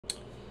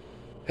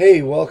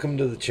Hey, welcome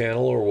to the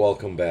channel, or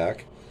welcome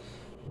back.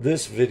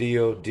 This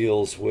video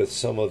deals with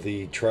some of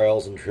the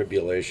trials and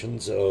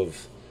tribulations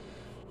of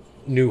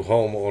new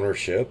home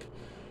ownership.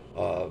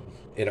 Uh,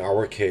 in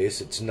our case,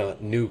 it's not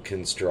new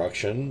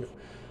construction.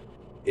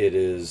 It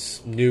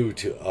is new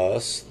to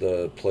us.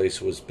 The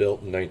place was built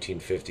in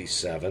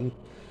 1957.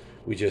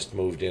 We just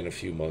moved in a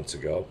few months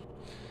ago.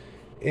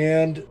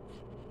 And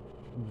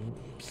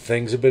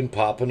things have been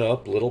popping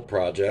up, little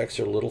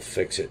projects or little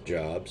fix-it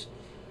jobs.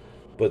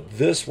 But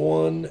this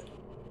one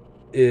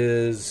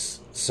is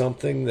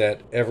something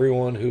that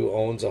everyone who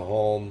owns a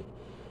home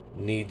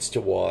needs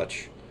to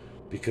watch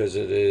because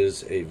it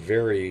is a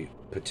very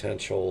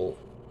potential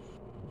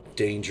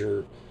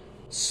danger,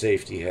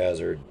 safety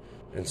hazard,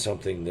 and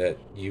something that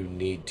you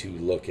need to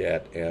look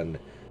at and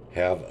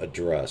have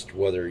addressed,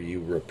 whether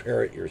you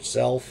repair it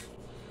yourself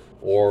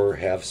or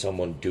have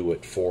someone do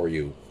it for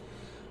you.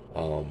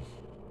 Um,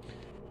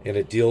 and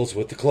it deals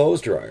with the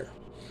clothes dryer.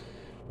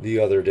 The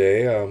other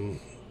day,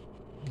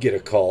 get a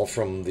call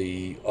from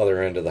the other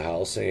end of the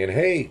house saying,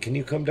 "Hey, can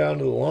you come down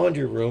to the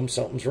laundry room?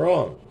 Something's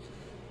wrong."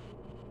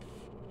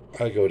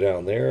 I go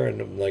down there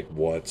and I'm like,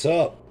 "What's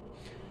up?"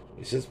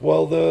 He says,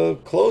 "Well, the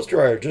clothes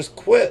dryer just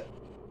quit.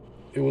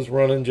 It was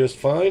running just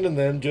fine and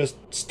then just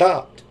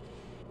stopped.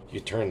 You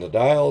turn the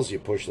dials, you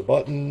push the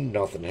button,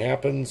 nothing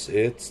happens.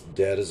 It's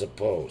dead as a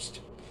post."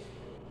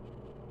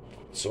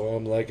 So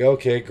I'm like,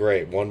 "Okay,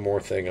 great. One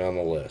more thing on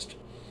the list."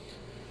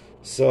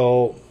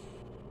 So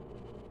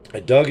I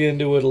dug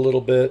into it a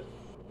little bit,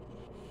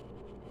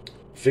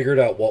 figured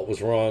out what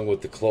was wrong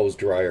with the clothes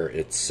dryer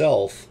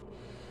itself,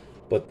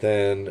 but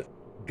then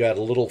got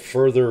a little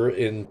further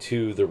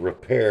into the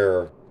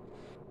repair,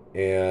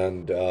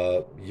 and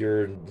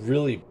you're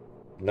really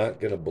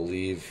not going to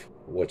believe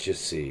what you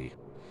see.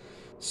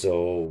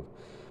 So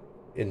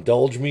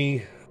indulge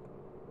me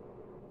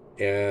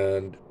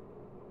and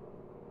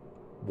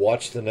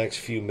watch the next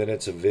few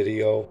minutes of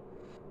video,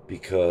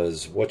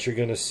 because what you're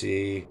going to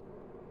see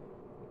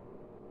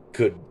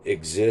could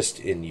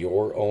exist in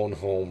your own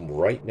home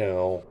right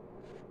now,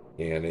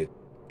 and it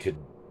could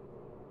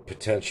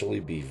potentially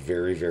be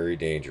very, very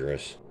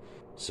dangerous.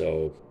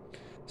 So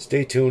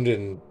stay tuned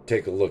and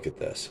take a look at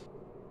this.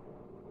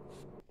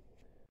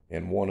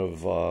 And one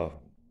of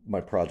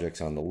my projects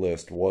on the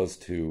list was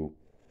to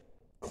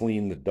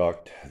clean the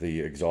duct, the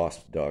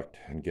exhaust duct,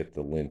 and get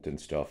the lint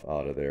and stuff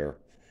out of there,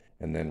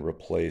 and then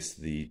replace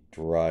the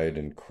dried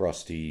and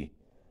crusty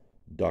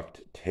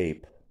duct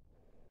tape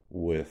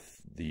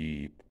with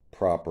the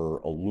proper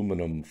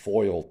aluminum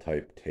foil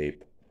type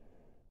tape,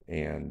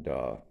 and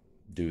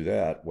do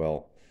that.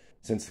 Well,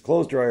 since the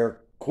clothes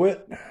dryer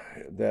quit,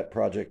 that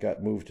project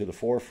got moved to the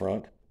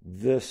forefront.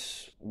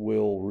 This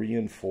will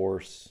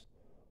reinforce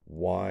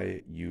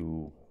why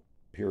you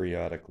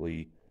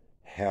periodically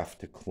have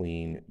to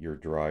clean your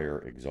dryer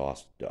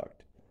exhaust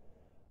duct.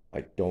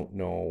 I don't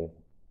know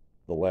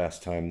the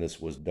last time this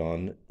was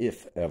done,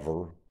 if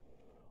ever.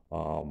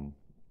 And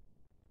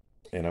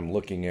I'm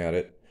looking at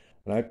it,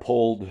 and I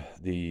pulled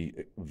the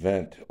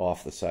vent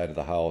off the side of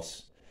the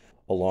house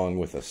along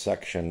with a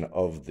section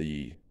of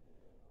the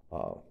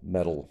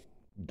metal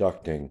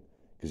ducting,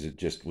 because it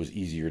just was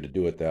easier to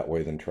do it that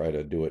way than try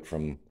to do it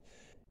from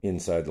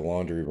inside the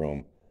laundry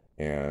room.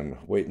 And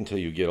wait until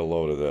you get a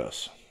load of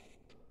this.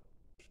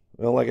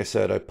 Well, like I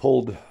said, I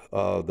pulled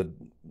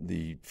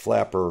the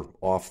flapper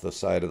off the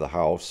side of the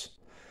house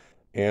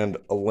and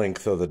a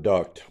length of the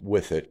duct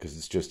with it, because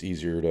it's just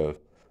easier to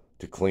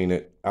clean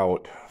it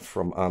out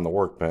from on the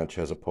workbench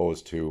as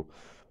opposed to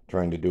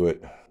trying to do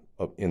it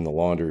up in the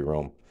laundry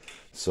room.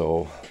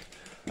 So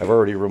I've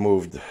already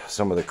removed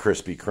some of the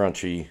crispy,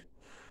 crunchy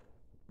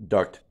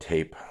duct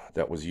tape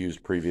that was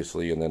used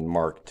previously, and then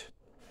marked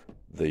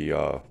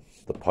the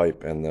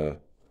pipe and the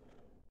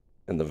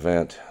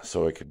vent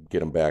so I could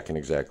get them back in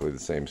exactly the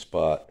same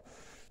spot.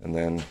 And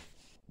then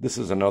this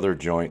is another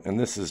joint, and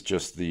this is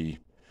just the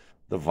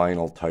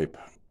vinyl type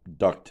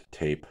duct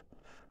tape,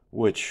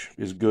 which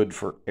is good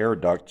for air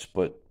ducts,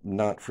 but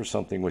not for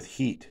something with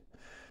heat,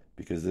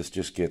 because this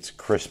just gets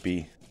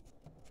crispy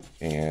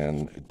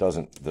and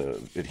the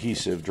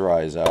adhesive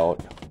dries out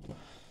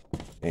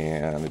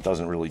and it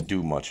doesn't really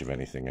do much of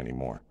anything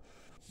anymore.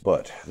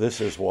 But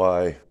this is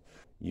why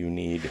you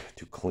need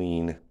to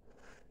clean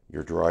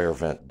your dryer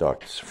vent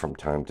ducts from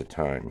time to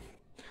time.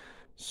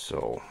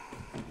 So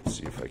let's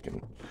see if I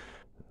can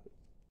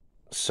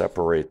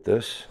separate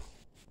this.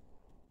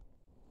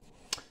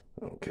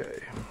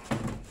 Okay.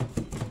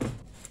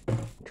 I'm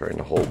trying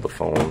to hold the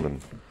phone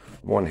in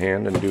one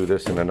hand and do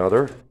this in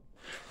another.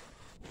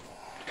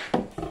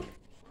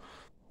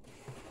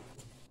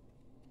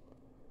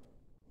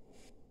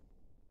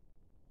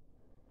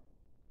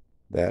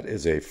 That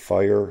is a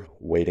fire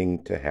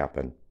waiting to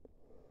happen.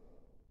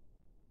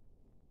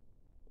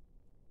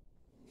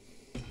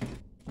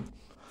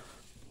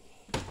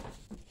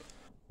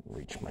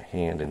 Reach my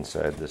hand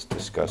inside this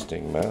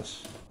disgusting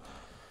mess.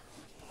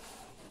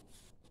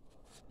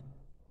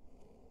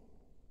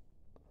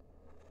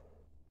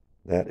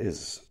 That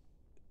is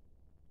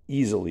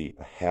easily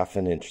a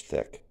 ½ inch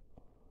thick.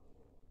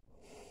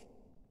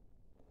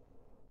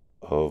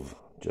 of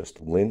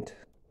just lint,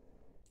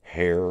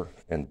 hair,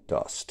 and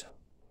dust.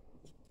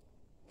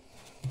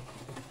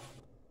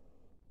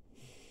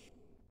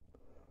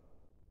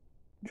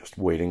 Just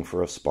waiting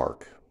for a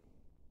spark.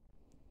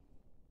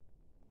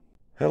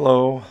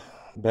 Hello,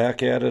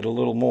 back at it a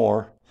little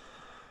more.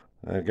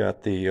 I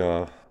got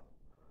the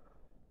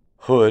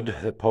hood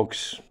that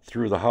pokes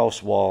through the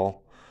house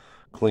wall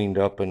cleaned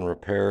up and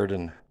repaired,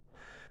 and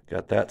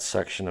got that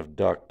section of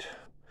duct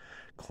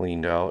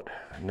cleaned out.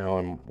 Now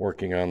I'm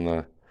working on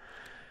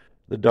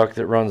the duct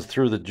that runs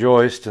through the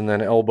joist and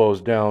then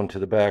elbows down to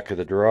the back of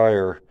the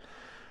dryer.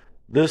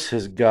 This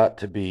has got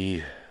to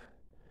be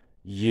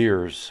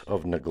years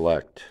of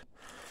neglect.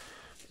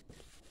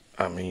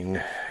 I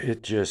mean,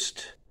 it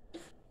just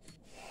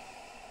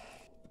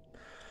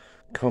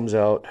comes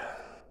out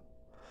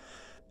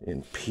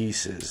in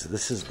pieces.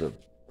 This is the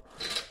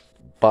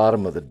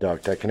bottom of the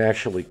duct. I can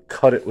actually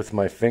cut it with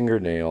my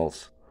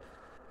fingernails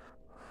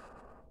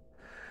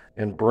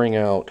and bring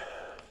out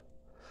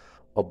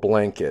a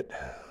blanket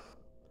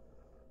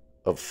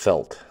of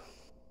felt.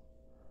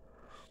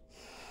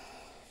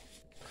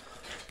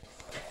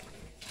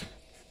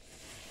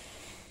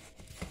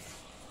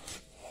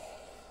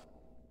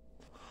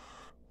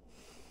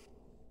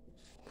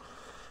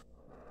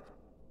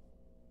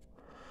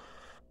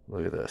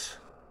 Look at this.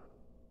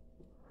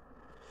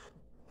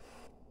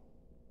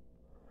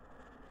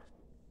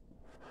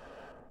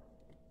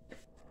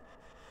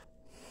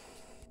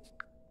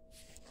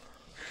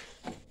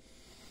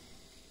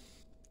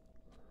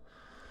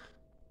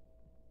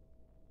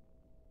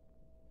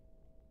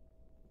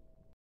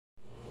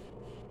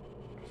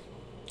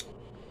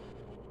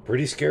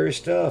 Pretty scary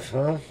stuff,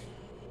 huh?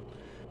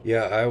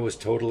 Yeah, I was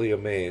totally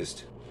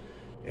amazed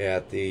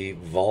at the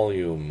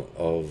volume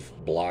of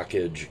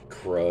blockage,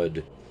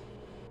 crud,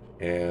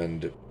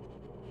 and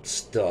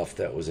stuff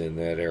that was in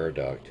that air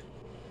duct.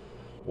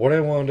 What I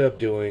wound up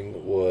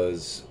doing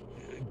was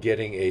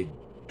getting a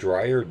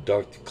dryer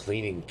duct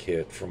cleaning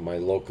kit from my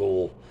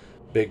local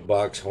big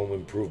box home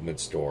improvement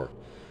store,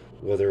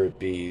 whether it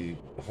be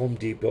Home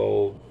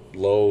Depot,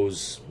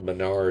 Lowe's,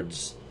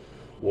 Menards,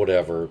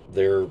 whatever.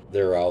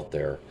 They're out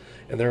there,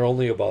 and they're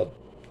only about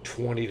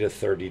 $20 to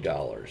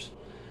 $30.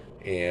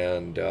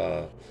 And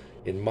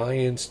in my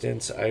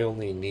instance, I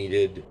only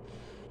needed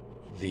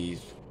the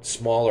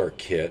smaller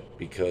kit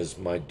because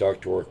my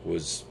ductwork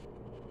was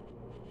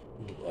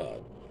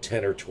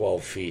 10 or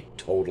 12 feet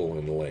total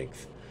in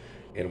length.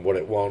 And what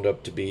it wound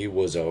up to be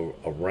was a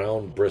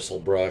round bristle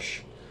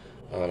brush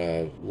on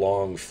a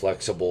long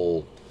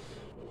flexible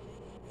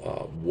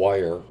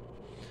wire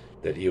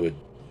that you would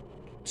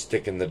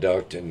stick in the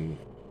duct and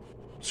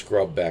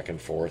scrub back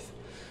and forth.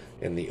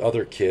 And the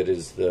other kit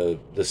is the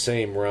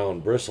same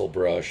round bristle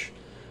brush,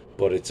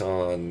 but it's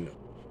on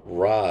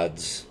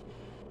rods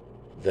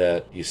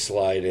that you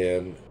slide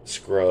in,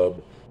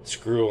 scrub,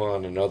 screw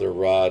on another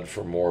rod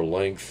for more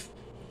length,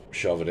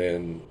 shove it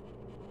in,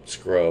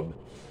 scrub,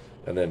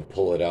 and then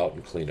pull it out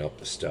and clean up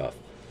the stuff.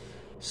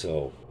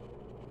 So,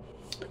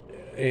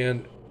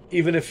 and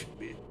even if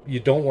you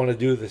don't want to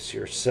do this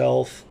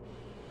yourself,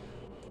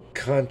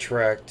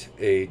 contract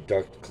a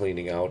duct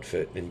cleaning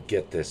outfit and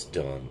get this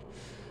done.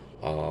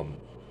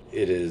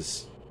 It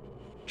is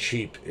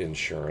cheap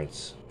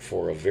insurance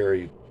for a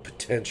very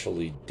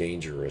potentially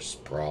dangerous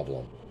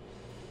problem.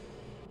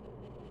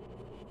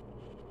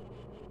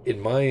 In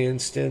my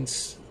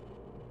instance,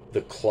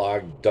 the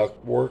clogged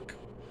ductwork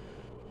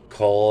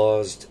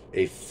caused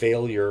a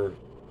failure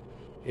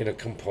in a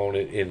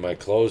component in my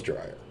clothes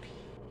dryer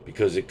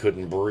because it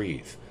couldn't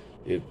breathe.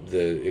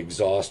 The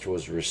exhaust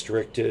was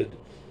restricted,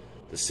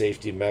 the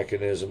safety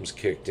mechanisms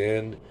kicked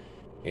in,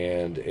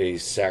 and a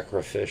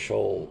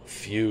sacrificial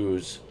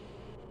fuse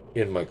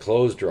in my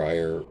clothes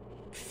dryer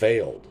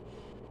failed.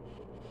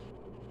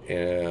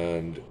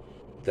 And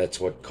that's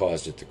what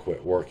caused it to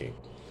quit working.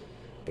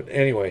 But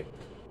anyway,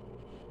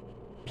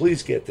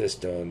 please get this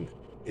done.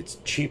 It's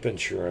cheap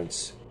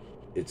insurance.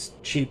 It's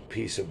cheap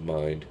peace of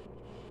mind.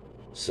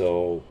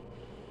 So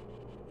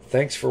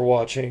thanks for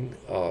watching.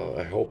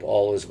 I hope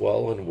all is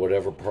well in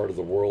whatever part of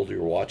the world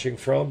you're watching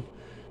from.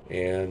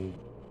 And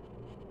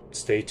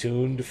stay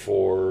tuned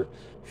for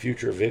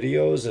future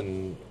videos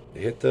and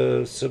hit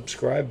the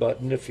subscribe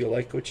button if you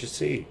like what you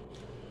see.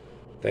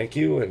 Thank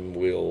you, and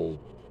we'll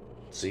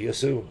see you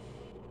soon.